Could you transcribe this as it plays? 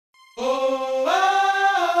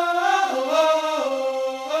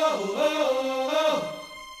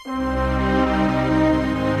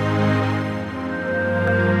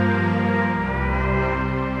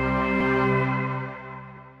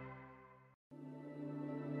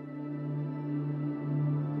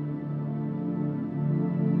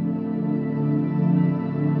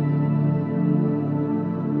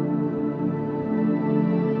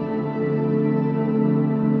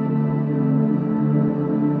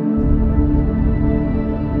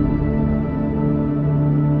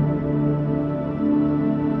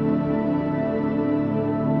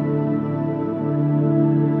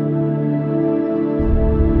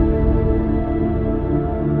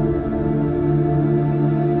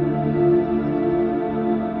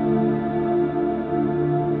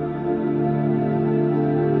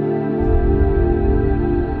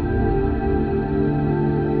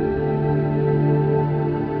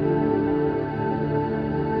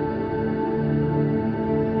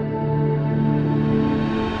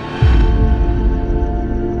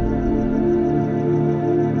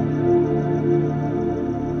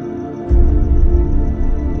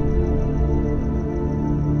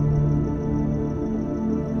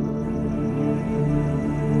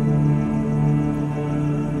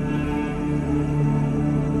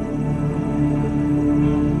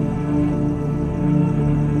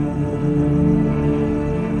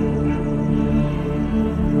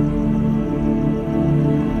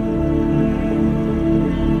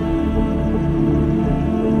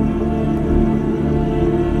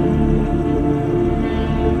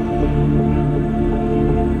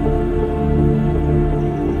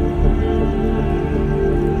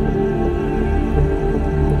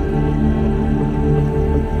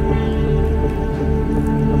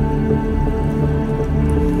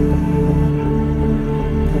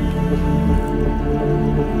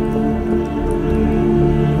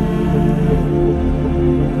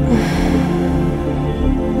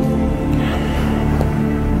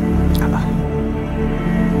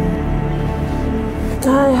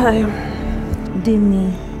Hi.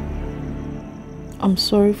 Demi, I'm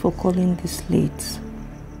sorry for calling this late.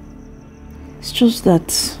 It's just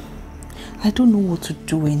that I don't know what to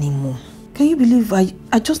do anymore. Can you believe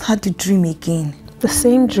I just had the dream again? The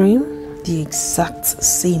same dream? The exact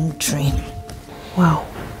same dream. Wow.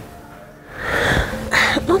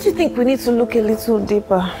 Don't you think we need to look a little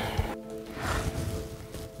deeper?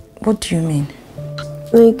 What do you mean?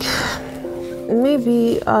 Like,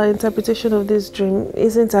 maybe our interpretation of this dream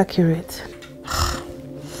isn't accurate.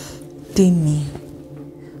 Demi,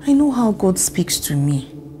 I know how God speaks to me.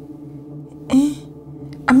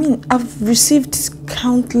 I mean, I've received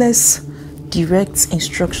countless direct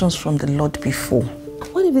instructions from the Lord before.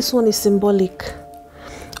 What if this one is symbolic?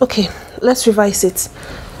 Okay, let's revise it.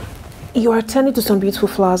 You are tending to some beautiful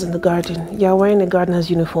flowers in the garden. You are wearing a gardener's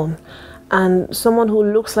uniform. And someone who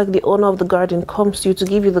looks like the owner of the garden comes to you to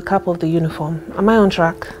give you the cap of the uniform. Am I on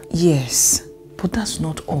track? Yes, but that's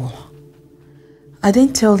not all. I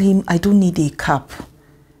then tell him I don't need a cap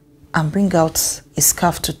and bring out a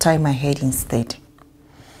scarf to tie my head instead.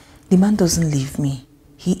 The man doesn't leave me.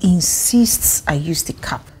 He insists I use the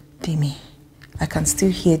cap. Demi, I can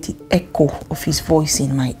still hear the echo of his voice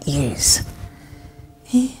in my ears.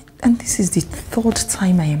 And this is the third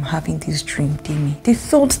time I am having this dream, Demi. The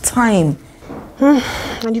third time.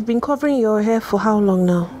 And you've been covering your hair for how long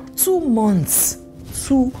now? 2 months.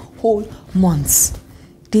 2 whole months.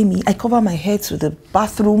 Demi, I cover my hair to the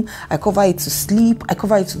bathroom. I cover it to sleep. I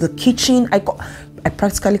cover it to the kitchen. I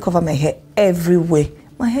practically cover my hair everywhere.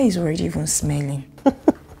 My hair is already even smelling.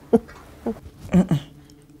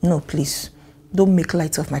 No, please. Don't make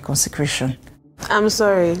light of my consecration. I'm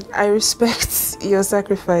sorry. I respect your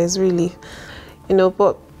sacrifice, really.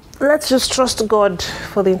 But let's just trust God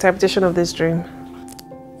for the interpretation of this dream.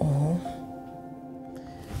 Oh.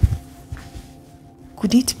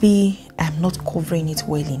 Could it be I'm not covering it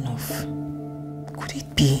well enough? Could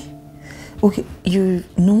it be? Okay,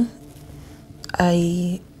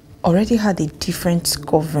 I already had a different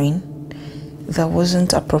covering that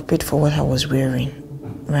wasn't appropriate for what I was wearing,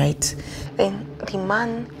 right? And the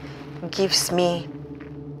man gives me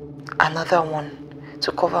another one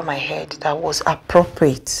to cover my head that was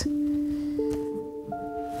appropriate.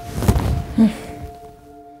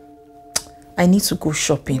 I need to go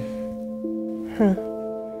shopping.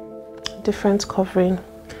 Different covering.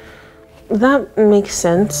 That makes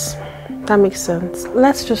sense. That makes sense.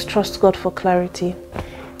 Let's just trust God for clarity.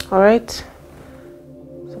 Alright?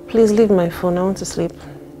 So please leave my phone. I want to sleep.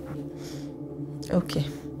 Okay.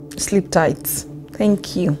 Sleep tight.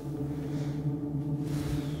 Thank you.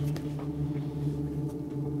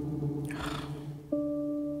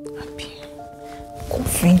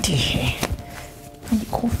 coughing here. I'm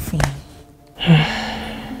coughing.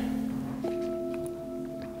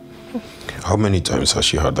 How many times has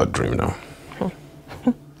she had that dream now?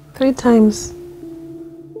 3 times.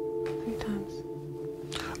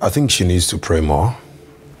 I think she needs to pray more,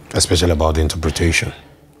 especially about the interpretation.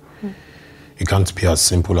 It can't be as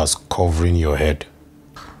simple as covering your head.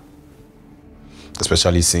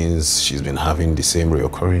 Especially since she's been having the same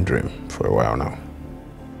recurring dream for a while now.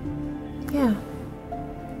 Yeah,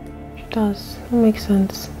 it does. It makes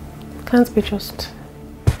sense. Can't be just...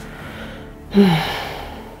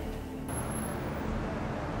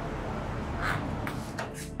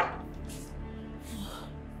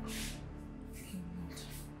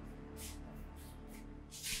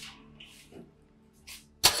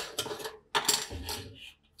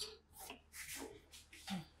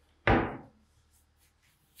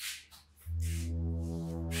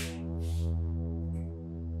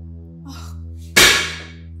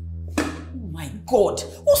 God,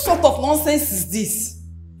 what sort of nonsense is this?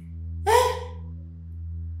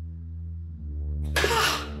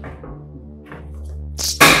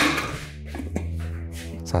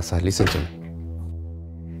 Sasa, listen to me.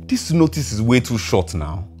 This notice is way too short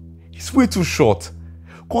now. It's way too short.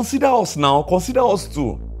 Consider us now. Consider us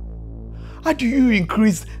too. How do you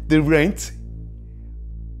increase the rent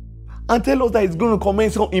and tell us that it's going to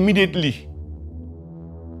commence immediately?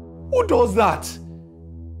 Who does that?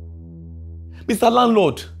 Mr.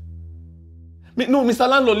 Landlord. No, Mr.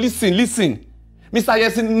 Landlord, listen. Mr.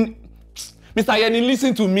 Yeni,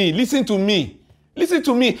 listen to me. Listen to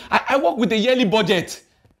me. I work with a yearly budget.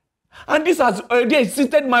 And this has already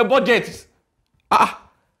exceeded my budget.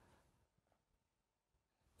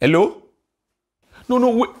 Hello? No,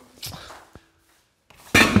 wait.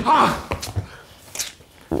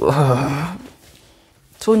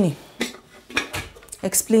 Tony,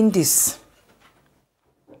 explain this.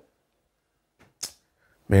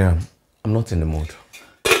 Miriam, I'm not in the mood.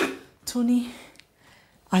 Tony,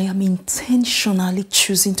 I am intentionally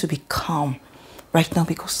choosing to be calm right now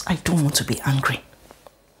because I don't want to be angry.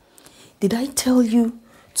 Did I tell you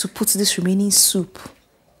to put this remaining soup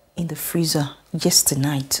in the freezer yesterday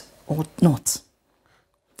night or not?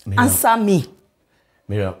 Miriam, answer me.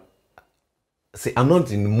 Miriam, see, I'm not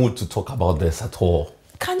in the mood to talk about this at all.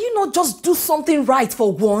 Can you not just do something right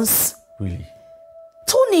for once? Really?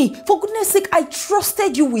 Tony, for goodness sake, I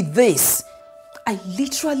trusted you with this. I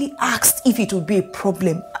literally asked if it would be a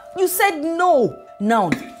problem. You said no. Now,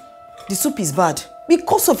 the soup is bad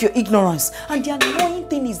because of your ignorance. And the annoying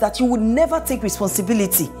thing is that you would never take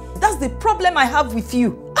responsibility. That's the problem I have with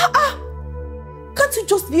you. Can't you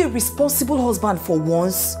just be a responsible husband for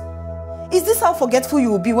once? Is this how forgetful you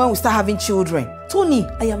will be when we start having children? Tony,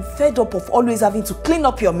 I am fed up of always having to clean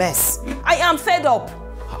up your mess. I am fed up.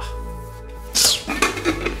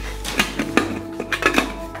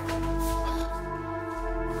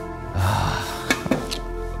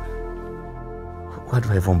 Why do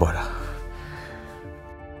I even bother?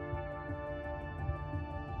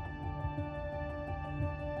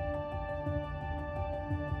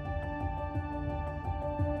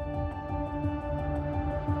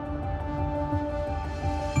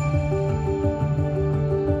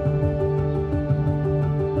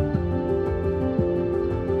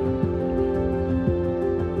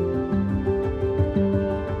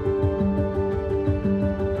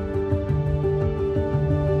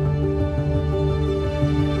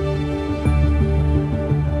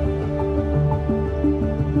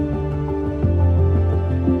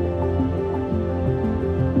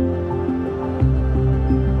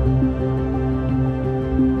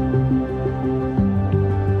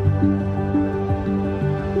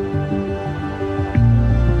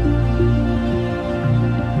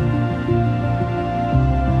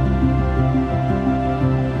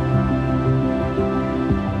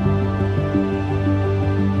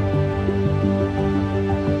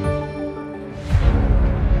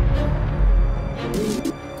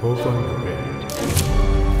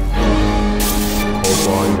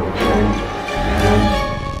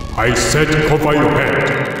 I said cover your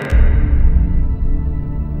head.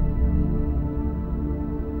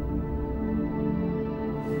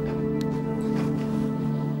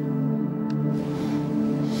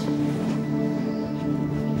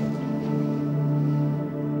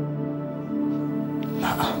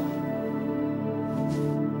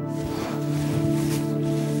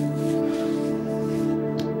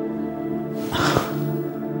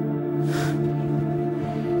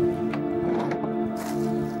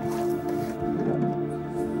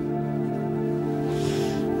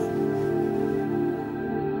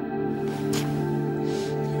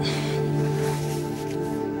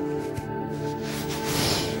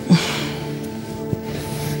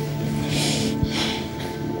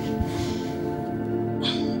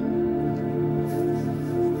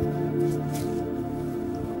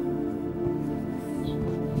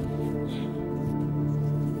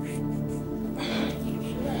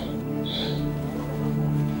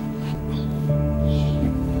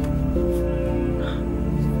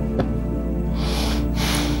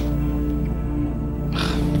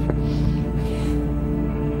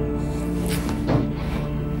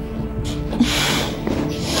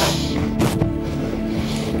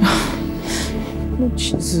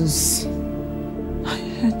 Jesus.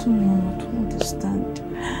 I don't know. I don't understand.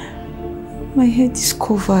 My head is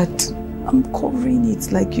covered. I'm covering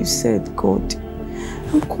it like you said, God.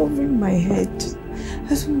 I'm covering my head.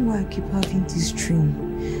 I don't know why I keep having this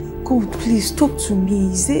dream. God, please talk to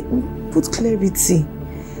me. Put clarity.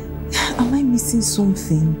 Am I missing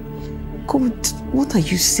something? God, what are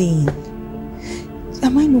you saying?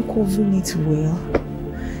 Am I not covering it well?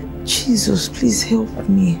 Jesus, please help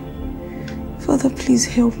me. Father, please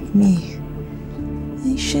help me.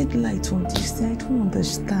 And shed light on this thing. I don't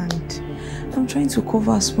understand. I'm trying to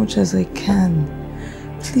cover as much as I can.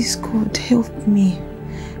 Please, God, help me.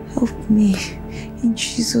 Help me. In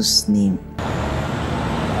Jesus' name.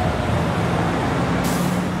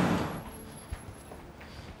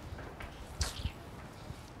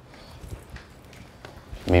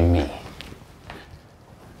 Mimi.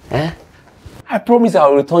 I promise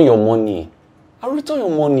I'll return your money. I'll return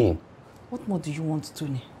your money. What more do you want,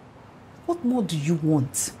 Tony? What more do you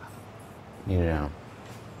want? Miriam,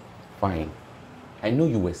 fine. I know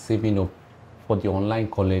you were saving up for the online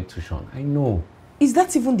college tuition. I know. Is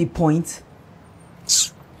that even the point?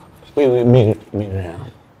 Wait,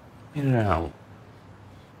 Miriam.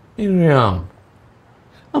 Miriam.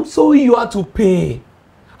 I'm sorry you had to pay.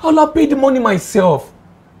 I'll have paid the money myself.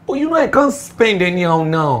 But you know I can't spend anyhow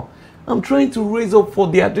now. I'm trying to raise up for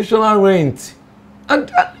the additional rent.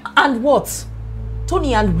 And what?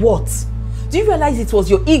 Tony, and what? Do you realize it was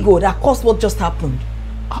your ego that caused what just happened?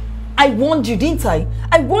 I warned you, didn't I?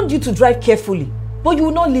 I warned you to drive carefully. But you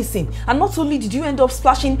will not listen. And not only did you end up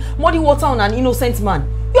splashing muddy water on an innocent man,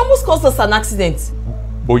 you almost caused us an accident.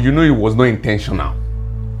 But you know it was not intentional.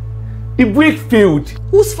 The brake failed.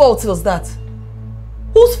 Whose fault was that?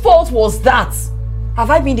 Whose fault was that?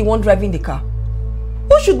 Have I been the one driving the car?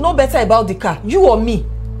 Who should know better about the car, you or me?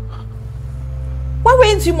 Why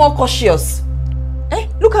weren't you more cautious?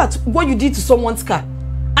 Look at what you did to someone's car.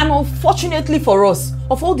 And unfortunately for us,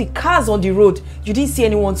 of all the cars on the road, you didn't see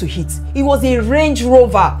anyone to hit. It was a Range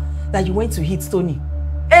Rover that you went to hit, Tony.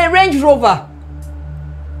 A Range Rover!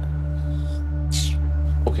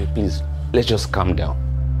 Okay, please, let's just calm down.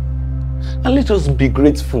 And let's just be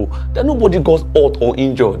grateful that nobody got hurt or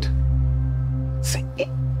injured. See, it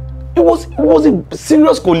was a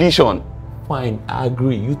serious collision. Fine, I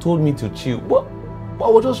agree. You told me to chill. But I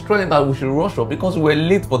was just trying that we should rush up because we were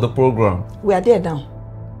late for the program. We are there now.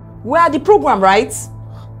 We are the program, right?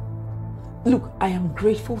 Look, I am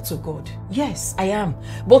grateful to God. Yes, I am.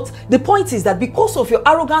 But the point is that because of your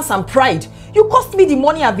arrogance and pride, you cost me the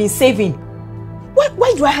money I've been saving.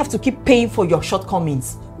 Why do I have to keep paying for your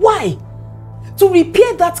shortcomings? Why? To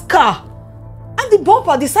repair that car and the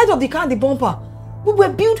bumper, the side of the car and the bumper. We were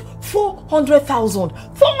billed 400,000.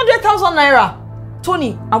 400,000 naira.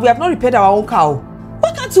 Tony, and we have not repaired our own car.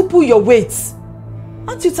 Why can't you pull your weights?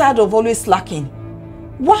 Aren't you tired of always slacking?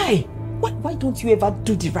 Why? Why don't you ever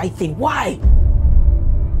do the right thing? Why?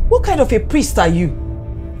 What kind of a priest are you?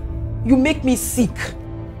 You make me sick.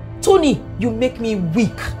 Tony, you make me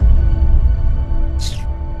weak.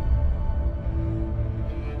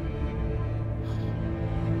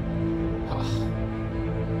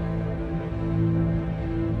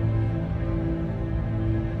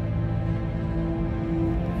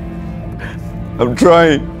 I'm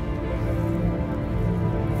trying.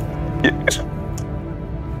 Yes.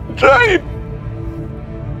 I'm trying.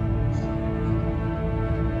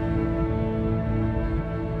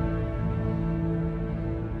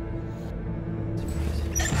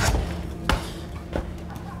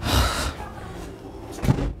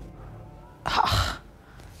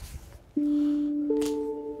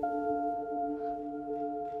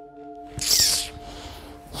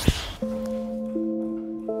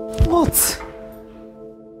 What?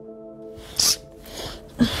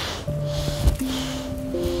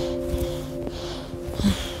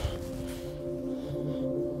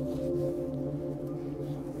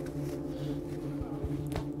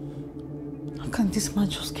 How can this man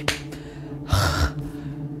just keep...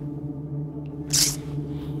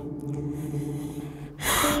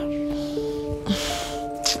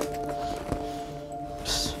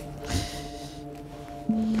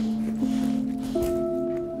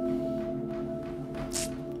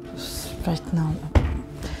 right now.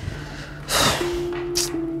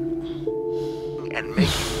 And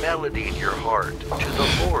making melody in your heart to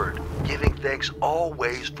the Lord, giving thanks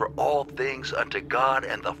always for all things unto God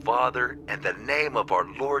and the Father in the name of our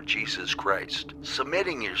Lord Jesus Christ,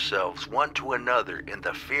 submitting yourselves one to another in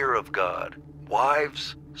the fear of God.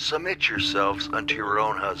 Wives, submit yourselves unto your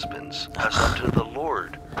own husbands, as unto the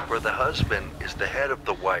Lord. For the husband is the head of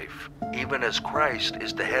the wife, even as Christ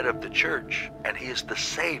is the head of the church, and he is the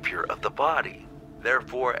Savior of the body.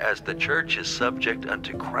 Therefore, as the church is subject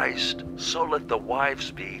unto Christ, so let the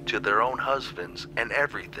wives be to their own husbands in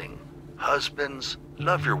everything. Husbands,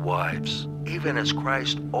 love your wives, even as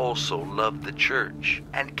Christ also loved the church,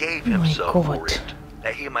 and gave himself for it,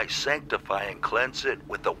 that he might sanctify and cleanse it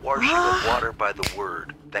with the washing of water by the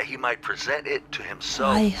word, that he might present it to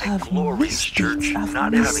himself a glorious church,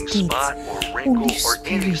 not having spot or wrinkle or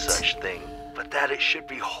any such thing, but that it should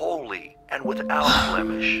be holy and without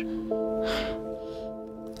blemish.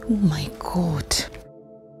 Oh my God.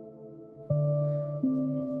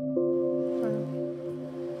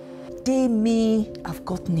 Demi, I've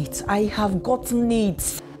gotten it. I have gotten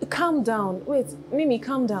it. Calm down. Wait, Mimi,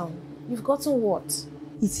 calm down. You've gotten what?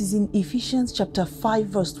 It is in Ephesians chapter 5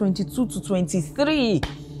 verse 22 to 23.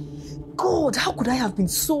 God, how could I have been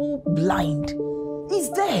so blind? It's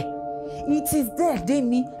there. It is there,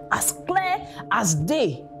 Demi, as clear as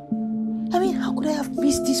day. I mean, how could I have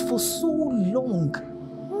missed this for so long?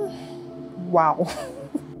 Wow.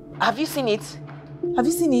 Have you seen it? Have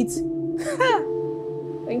you seen it?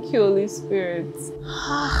 Thank you, Holy Spirit.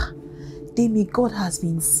 Demi, God has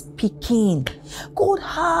been speaking. God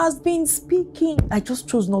has been speaking. I just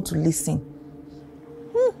chose not to listen.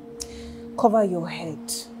 Cover your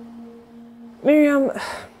head. Miriam,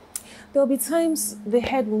 there'll be times the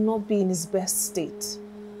head will not be in his best state.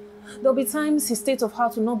 There'll be times his state of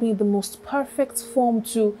heart will not be in the most perfect form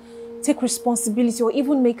to take responsibility or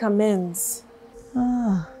even make amends.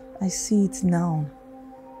 I see it now.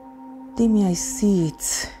 Demi, I see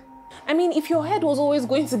it. I mean, if your head was always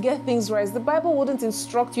going to get things right, the Bible wouldn't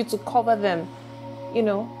instruct you to cover them, you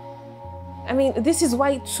know? I mean, this is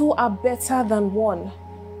why two are better than one.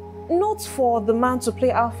 Not for the man to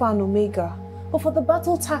play Alpha and Omega, but for the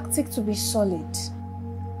battle tactic to be solid.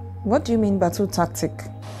 What do you mean battle tactic?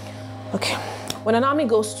 Okay, when an army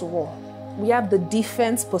goes to war, we have the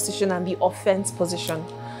defense position and the offense position.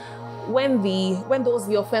 When those in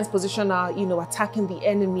the offense position are, attacking the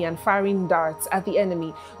enemy and firing darts at the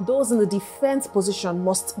enemy, those in the defense position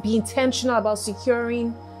must be intentional about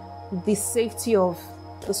securing the safety of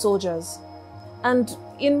the soldiers. And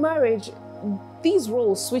in marriage, these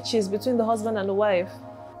roles switches between the husband and the wife.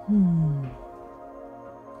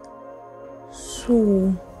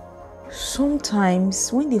 So,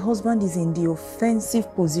 sometimes when the husband is in the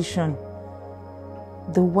offensive position,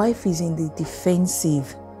 the wife is in the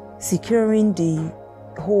defensive, securing the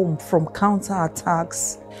home from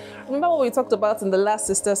counter-attacks. Remember what we talked about in the last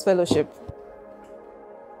Sisters Fellowship?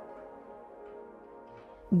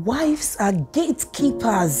 Wives are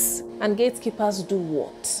gatekeepers. And gatekeepers do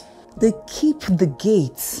what? They keep the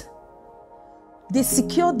gates. They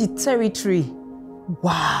secure the territory.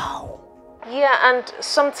 Wow. Yeah, and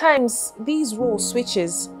sometimes these role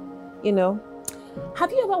switches,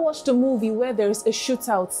 Have you ever watched a movie where there's a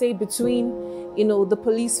shootout, say between, the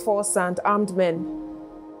police force and armed men?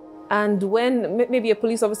 And when maybe a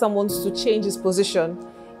police officer wants to change his position,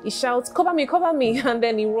 he shouts, cover me, and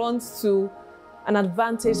then he runs to an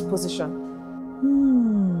advantaged position.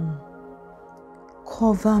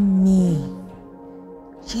 Cover me.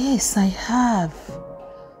 Yes, I have.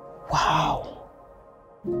 Wow.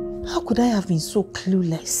 How could I have been so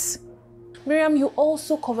clueless? Miriam, you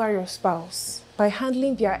also cover your spouse by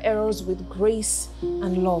handling their errors with grace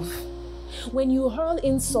and love. When you hurl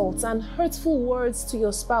insults and hurtful words to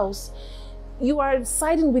your spouse, you are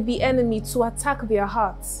siding with the enemy to attack their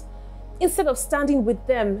hearts. Instead of standing with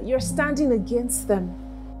them, you're standing against them.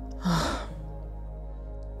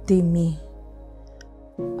 Demi,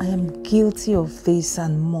 I am guilty of this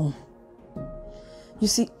and more. You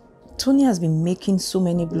see, Tony has been making so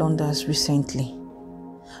many blunders recently.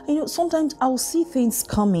 Sometimes I'll see things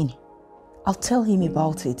coming. I'll tell him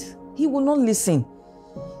about it. He will not listen.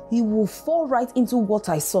 He will fall right into what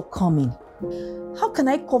I saw coming. How can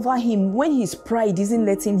I cover him when his pride isn't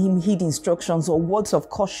letting him heed instructions or words of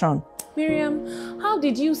caution? Miriam, how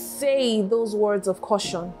did you say those words of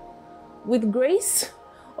caution? With grace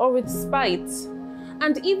or with spite?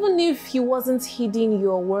 And even if he wasn't heeding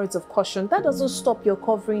your words of caution, that doesn't stop your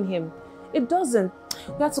covering him. It doesn't.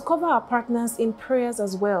 We have to cover our partners in prayers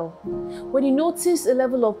as well. When you notice a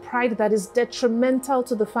level of pride that is detrimental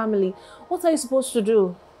to the family, what are you supposed to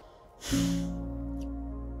do?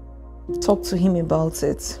 Talk to him about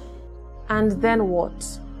it. And then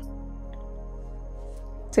what?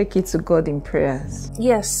 Take it to God in prayers.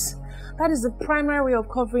 Yes, that is the primary way of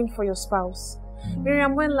covering for your spouse.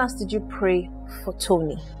 Miriam, when last did you pray for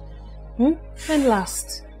Tony? When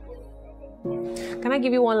last? Can I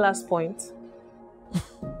give you one last point?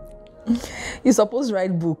 You're supposed to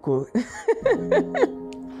write book.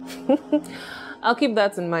 I'll keep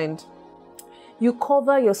that in mind. You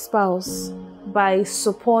cover your spouse by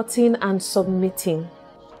supporting and submitting.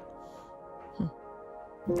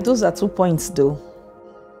 Those are 2 points though.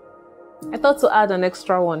 I thought to add an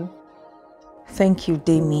extra one. Thank you,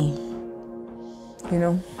 Demi. You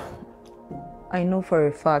know, I know for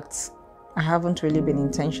a fact I haven't really been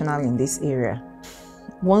intentional in this area.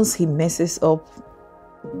 Once he messes up,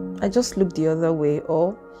 I just look the other way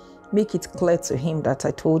or make it clear to him that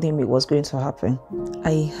I told him it was going to happen.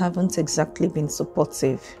 I haven't exactly been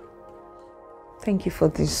supportive. Thank you for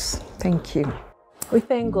this. Thank you. We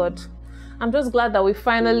thank God. I'm just glad that we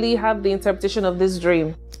finally have the interpretation of this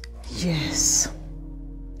dream. Yes.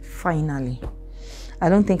 Finally. I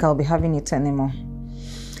don't think I'll be having it anymore.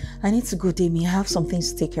 I need to go, Demi. I have some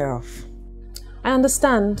things to take care of. I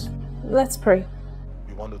understand. Let's pray.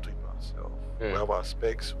 We want to do it ourselves. We have our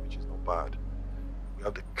specs, which is not bad. We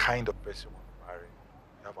have the kind of person we want to marry.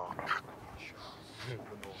 We have our calculations. You know,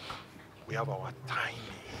 we have our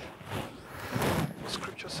timing.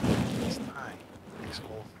 Scripture says this time makes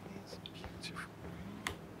all things beautiful.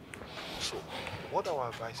 So, what our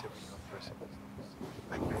advice every young person is,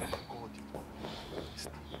 like what God did,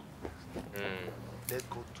 let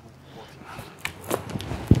God do what He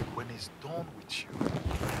did. When He's done with you,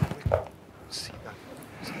 wake up, see that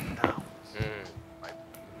He goes down. Right?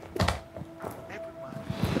 Every man.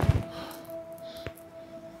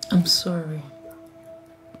 I'm sorry.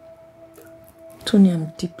 Tony,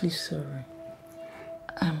 I'm deeply sorry.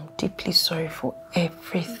 I'm deeply sorry for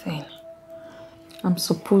everything. I'm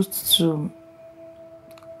supposed to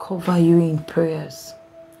cover you in prayers,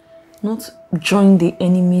 not join the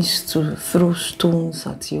enemies to throw stones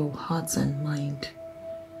at your heart and mind.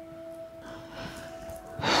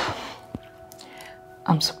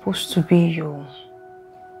 I'm supposed to be your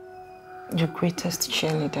greatest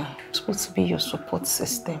cheerleader. I'm supposed to be your support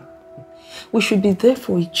system. We should be there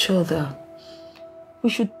for each other. We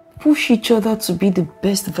should push each other to be the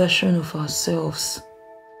best version of ourselves.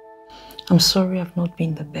 I'm sorry I've not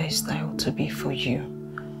been the best I ought to be for you.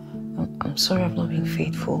 I'm sorry I've not been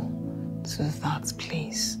faithful to that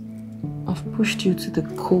place. I've pushed you to the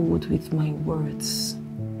cold with my words,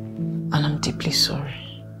 and I'm deeply sorry.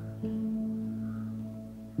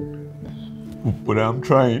 But I'm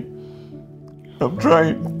trying. I'm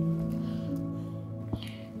trying.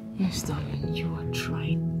 Yes, darling, you are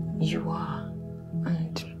trying. You are.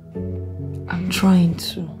 And I'm trying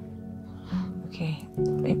to. Okay,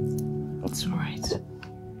 it's all right.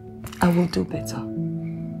 I will do better.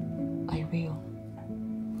 I will.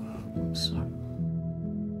 I'm sorry.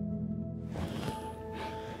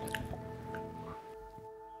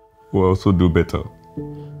 We'll also do better.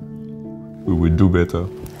 We will do better.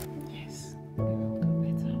 Yes, we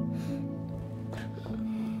will do better.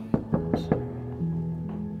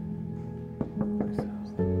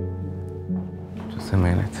 Just a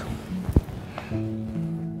minute.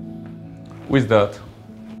 Who is that?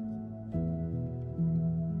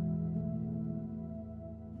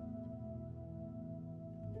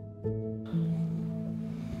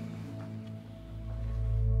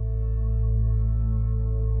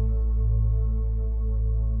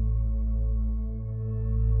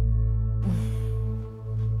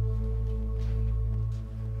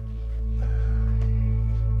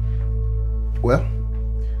 Well,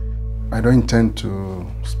 I don't intend to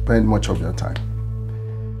spend much of your time,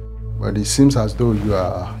 but it seems as though you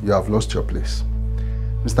have lost your place.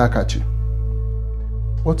 Mr. Akachi,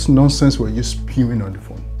 what nonsense were you spewing on the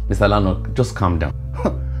phone? Mr. Landlord, just calm down.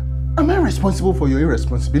 Am I responsible for your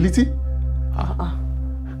irresponsibility?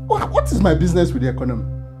 What is my business with the economy?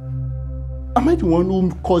 Am I the one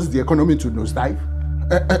who caused the economy to nosedive?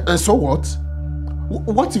 And so what?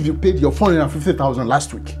 What if you paid your 450,000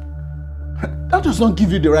 last week? That does not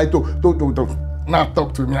give you the right to now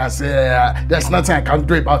talk to me and say, there's nothing I can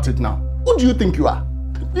do about it now. Who do you think you are?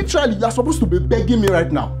 Literally, you are supposed to be begging me right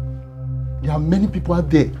now. There are many people out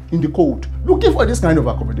there in the cold looking for this kind of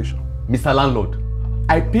accommodation. Mr. Landlord,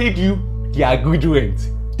 I paid you the agreed rent.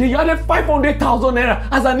 Then you added 500,000 naira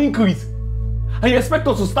as an increase. And you expect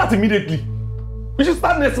us to start immediately. We should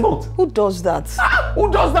start next month. Who does that? Who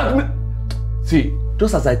does that? See,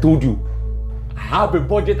 just as I told you, I have a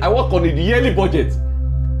budget. I work on a yearly budget.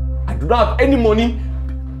 I do not have any money.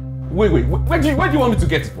 Wait, where do you want me to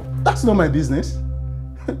get it from? That's not my business.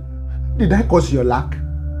 Did I cause your lack?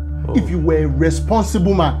 Oh. If you were a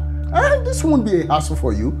responsible man, this won't be a hassle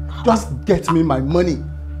for you. Just get me my money.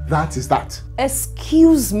 That is that.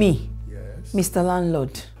 Excuse me, yes, Mr.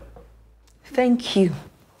 Landlord. Thank you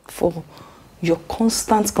for your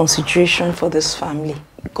constant consideration for this family.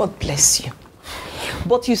 God bless you.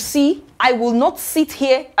 But you see, I will not sit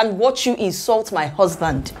here and watch you insult my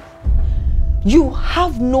husband. You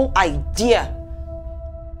have no idea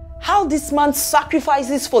how this man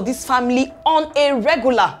sacrifices for this family on a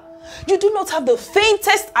regular. You do not have the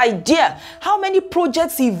faintest idea how many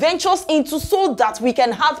projects he ventures into so that we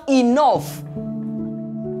can have enough.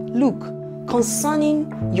 Look,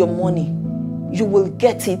 concerning your money, you will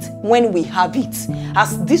get it when we have it,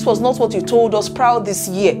 as this was not what you told us prior this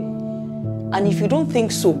year. And if you don't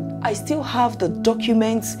think so, I still have the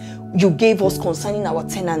documents you gave us concerning our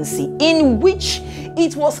tenancy, in which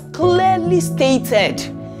it was clearly stated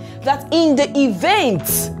that in the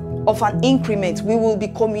event of an increment, we will be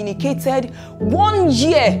communicated 1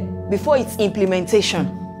 year before its implementation.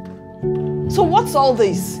 So what's all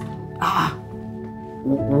this?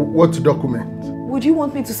 What document? Would you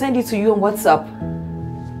want me to send it to you on WhatsApp?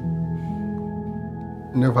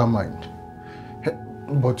 Never mind.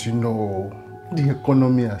 But you know, the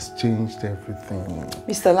economy has changed everything.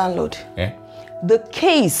 Mr. Landlord, the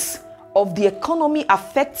case of the economy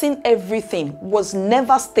affecting everything was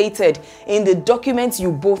never stated in the documents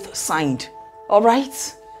you both signed. All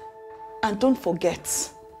right? And don't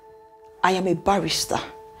forget, I am a barrister,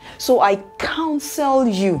 so I counsel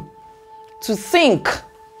you to think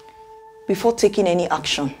before taking any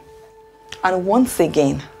action. And once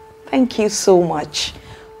again, thank you so much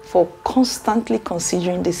for constantly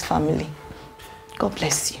considering this family. God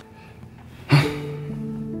bless you.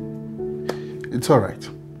 It's all right.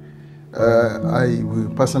 I will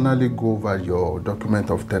personally go over your document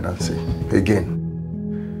of tenancy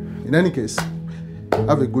again. In any case,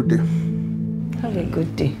 have a good day. Have a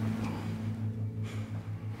good day.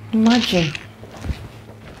 Imagine.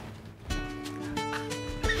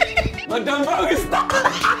 Madam Barrister!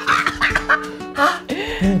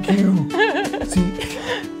 Thank you. See,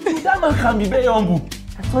 that man can be very humble.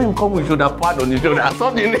 I saw him come with shoulder pad on his shoulder. I saw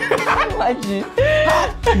the Imagine.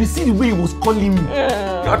 You see the way he was calling me.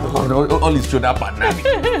 All his shoulder pad now.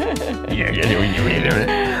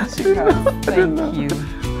 Thank you.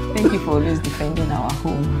 Thank you for always defending our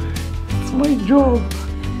home. It's my job.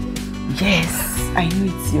 Yes, I know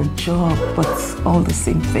it's your job, but all the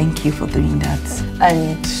same, thank you for doing that.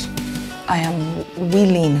 And I am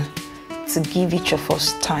willing to give each of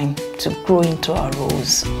us time to grow into our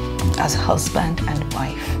roles as husband and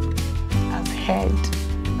wife, as head,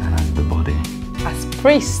 And as the body. as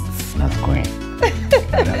priests. That's great.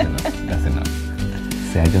 That's enough. That's enough.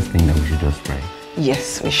 See, I just think that we should just pray.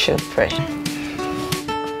 Yes, we should pray.